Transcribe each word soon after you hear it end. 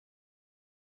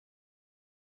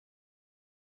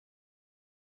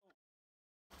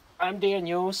I'm Dan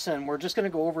Yoose, and we're just going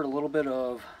to go over a little bit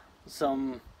of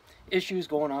some issues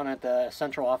going on at the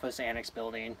central office annex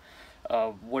building,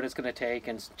 what it's going to take,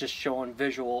 and just showing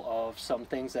visual of some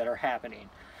things that are happening.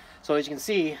 So as you can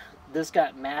see, this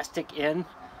got mastic in.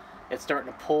 It's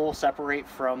starting to pull, separate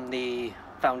from the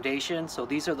foundation. So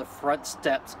these are the front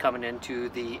steps coming into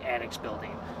the annex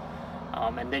building.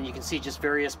 And then you can see just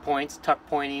various points, tuck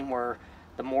pointing, where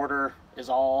the mortar is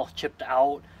all chipped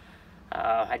out.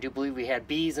 I do believe we had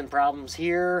bees and problems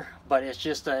here, but it's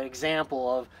just an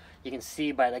example of, you can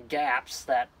see by the gaps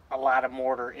that a lot of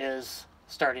mortar is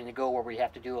starting to go, where we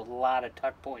have to do a lot of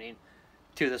tuck pointing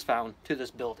to this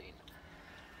building.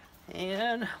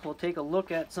 And we'll take a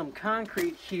look at some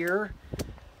concrete here.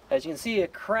 As you can see, a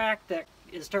crack that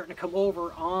is starting to come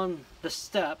over on the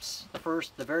steps,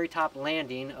 the very top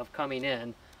landing of coming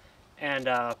in,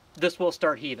 and this will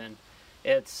start heaving.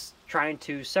 It's trying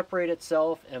to separate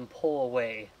itself and pull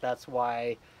away. That's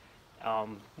why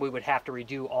we would have to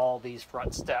redo all these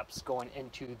front steps going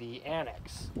into the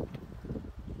annex. You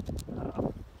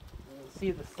can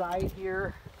see the side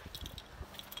here.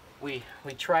 We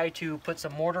try to put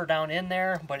some mortar down in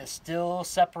there, but it's still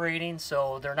separating,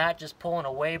 so they're not just pulling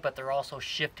away, but they're also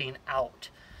shifting out,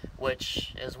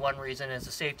 which is one reason, is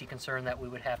a safety concern, that we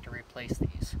would have to replace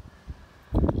these.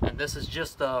 And this is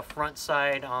just the front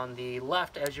side on the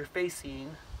left as you're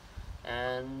facing,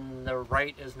 and the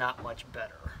right is not much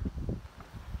better. And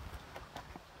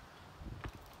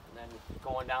then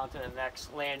going down to the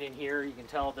next landing here, you can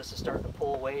tell this is starting to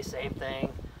pull away, same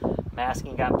thing.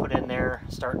 Masking got put in there,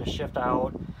 starting to shift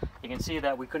out. You can see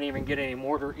that we couldn't even get any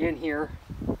mortar in here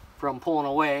from pulling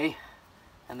away,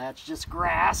 and that's just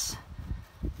grass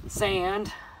and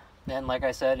sand. And like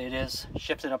I said, it is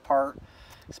shifting apart,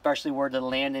 especially where the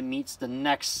landing meets the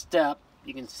next step.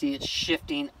 You can see it's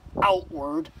shifting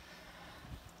outward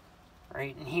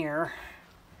right in here.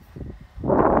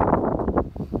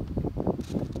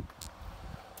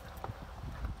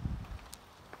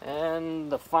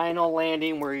 And the final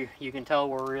landing, where you can tell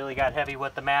we really got heavy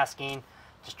with the masking,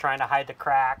 just trying to hide the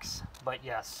cracks. But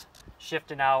yes,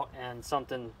 shifting out, and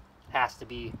something has to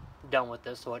be done with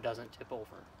this so it doesn't tip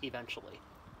over eventually.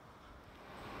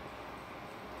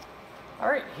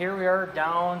 Alright, here we are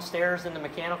downstairs in the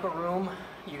mechanical room.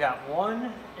 You got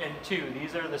 1 and 2.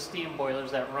 These are the steam boilers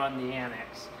that run the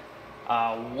annex.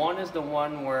 1 is the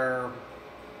one where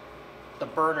the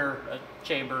burner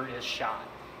chamber is shot,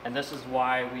 and this is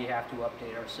why we have to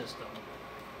update our system.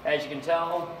 As you can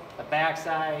tell, the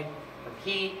backside from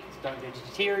heat is starting to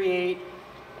deteriorate,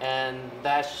 and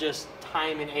that's just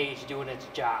time and age doing its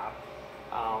job.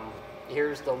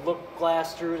 Here's the look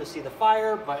glass through to see the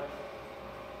fire, but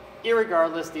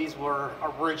irregardless, these were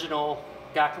original,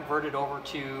 got converted over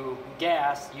to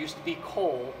gas. Used to be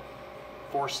coal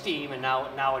for steam, and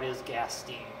now it is gas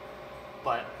steam.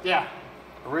 But yeah,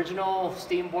 original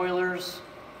steam boilers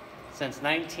since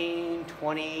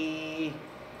 1920,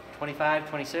 25,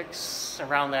 26,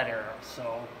 around that era.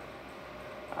 So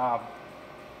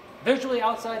visually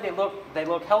outside they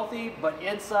look healthy, but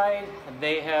inside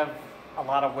they have a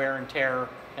lot of wear and tear,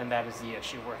 and that is the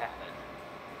issue we're having.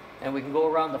 And we can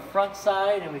go around the front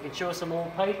side and we can show some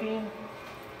old piping.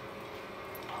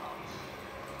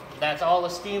 That's all the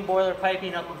steam boiler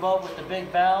piping up above with the big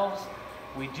valves.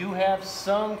 We do have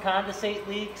some condensate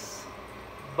leaks,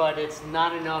 but it's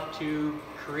not enough to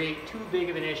create too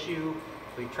big of an issue.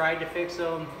 We tried to fix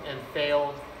them and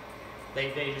failed.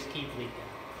 They just keep leaking.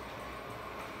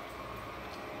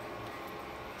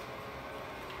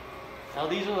 Now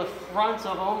these are the fronts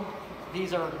of them.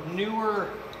 These are newer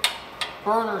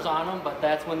burners on them, but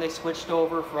that's when they switched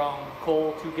over from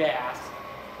coal to gas.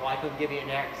 So I couldn't give you an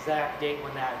exact date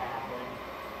when that happened.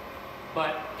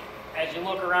 But as you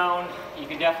look around, you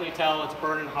can definitely tell it's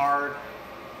burning hard.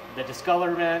 The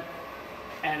discolorment,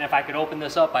 and if I could open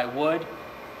this up, I would,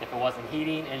 if it wasn't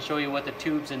heating, and show you what the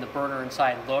tubes in the burner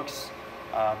inside looks.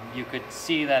 You could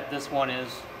see that this one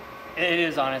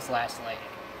is on its last leg.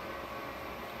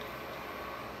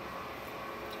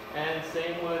 And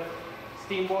same with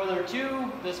steam boiler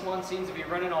 2. This one seems to be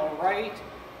running all right.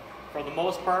 For the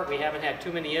most part, we haven't had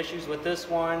too many issues with this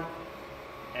one.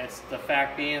 It's the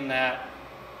fact being that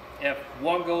if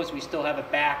one goes, we still have a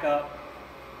backup,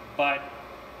 but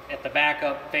if the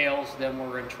backup fails, then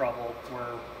we're in trouble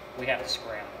where we have to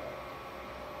scramble.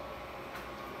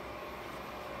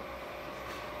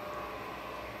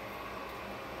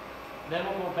 Then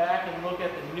we'll go back and look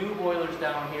at the new boilers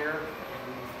down here.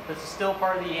 This is still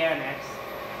part of the annex.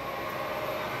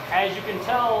 As you can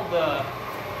tell, the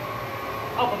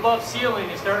up above ceiling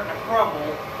is starting to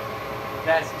crumble.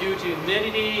 That's due to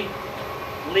humidity,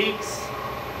 leaks,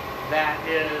 that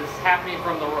is happening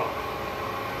from the roof.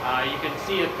 You can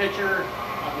see a picture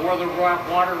of where the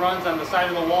water runs on the side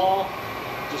of the wall.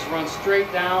 Just runs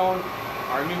straight down.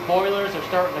 Our new boilers are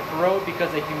starting to corrode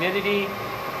because of humidity.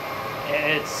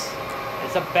 It's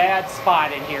a bad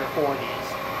spot in here for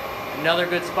these. Another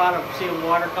good spot of seeing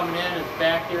water coming in is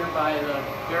back here by the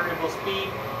variable speed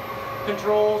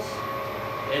controls.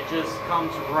 It just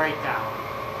comes right down.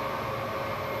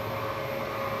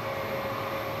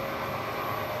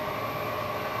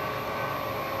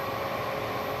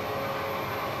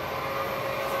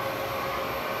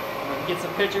 Get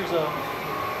some pictures of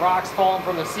rocks falling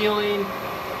from the ceiling.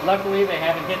 Luckily they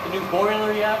haven't hit the new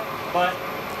boiler yet, but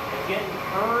it's getting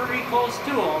pretty close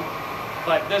to them.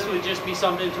 But this would just be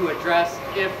something to address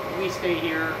if we stay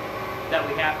here, that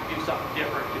we have to do something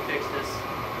different to fix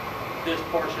this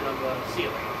portion of the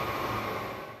ceiling.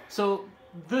 So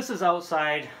this is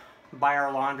outside by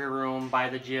our laundry room, by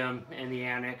the gym in the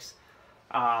annex.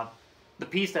 The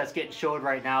piece that's getting showed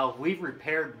right now, we've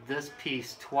repaired this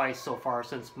piece twice so far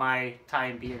since my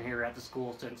time being here at the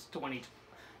school since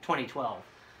 2012.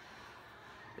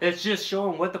 It's just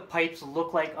showing what the pipes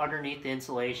look like underneath the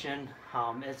insulation.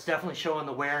 It's definitely showing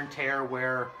the wear and tear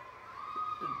where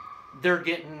they're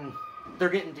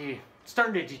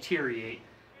starting to deteriorate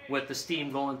with the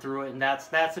steam going through it, and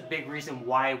that's a big reason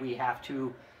why we have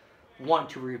to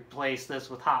want to replace this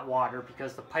with hot water,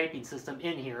 because the piping system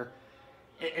in here,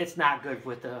 it's not good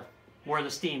with where the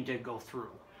steam did go through.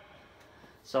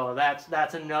 So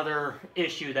that's another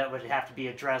issue that would have to be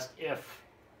addressed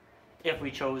if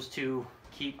we chose to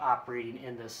keep operating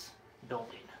in this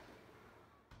building.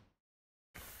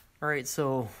 Alright,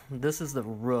 so this is the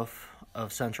roof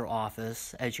of central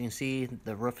office. As you can see,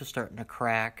 the roof is starting to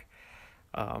crack.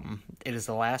 It is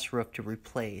the last roof to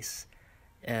replace,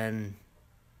 and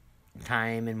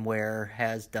time and wear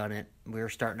has done it. We're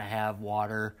starting to have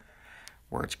water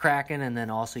where it's cracking, and then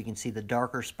also you can see the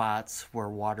darker spots where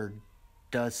water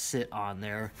does sit on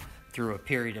there through a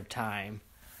period of time.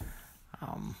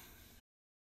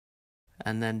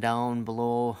 And then down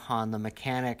below on the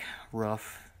mechanic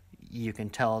roof, you can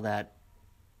tell that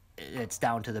it's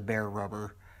down to the bare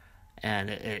rubber,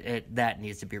 and that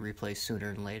needs to be replaced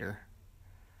sooner than later.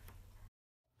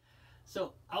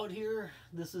 So out here,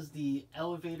 this is the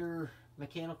elevator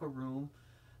mechanical room.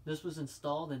 This was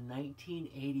installed in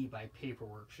 1980 by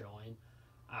paperwork showing.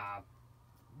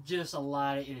 Just a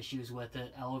lot of issues with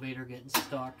it. Elevator getting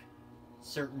stuck.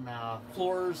 Certain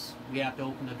floors, we have to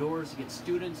open the doors to get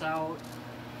students out.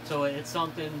 So it's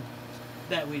something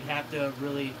that we'd have to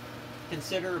really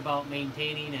consider about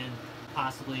maintaining and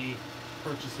possibly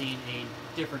purchasing a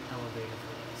different elevator.